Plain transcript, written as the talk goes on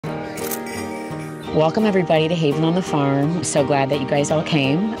Welcome everybody to Haven on the Farm. So glad that you guys all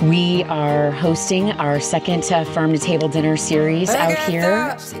came. We are hosting our second Farm to Table dinner series out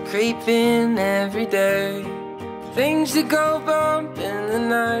here. Creeping every day, things that go bump in the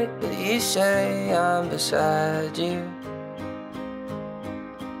night, but you say I'm beside you.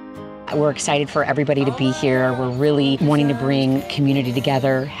 We're excited for everybody to be here. We're really wanting to bring community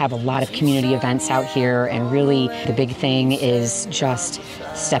together, have a lot of community events out here, and really the big thing is just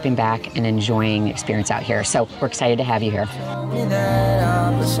stepping back and enjoying the experience out here. So we're excited to have you here. Tell me that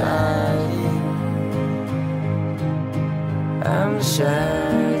I'm beside you. I'm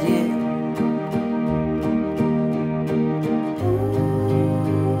beside you.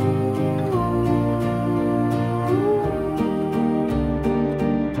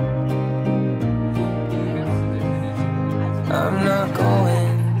 I'm not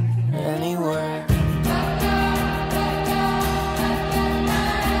going anywhere.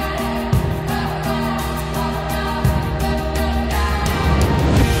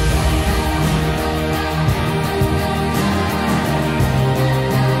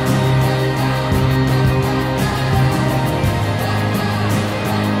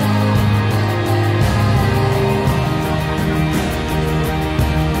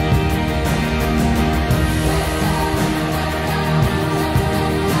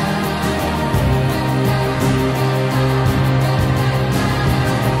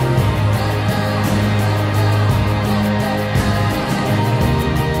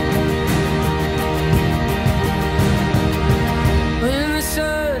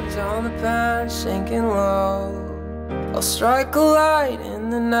 On the pine sinking low, I'll strike a light in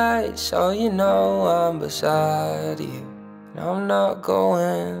the night so you know I'm beside you, and I'm not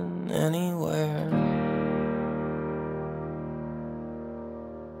going anywhere.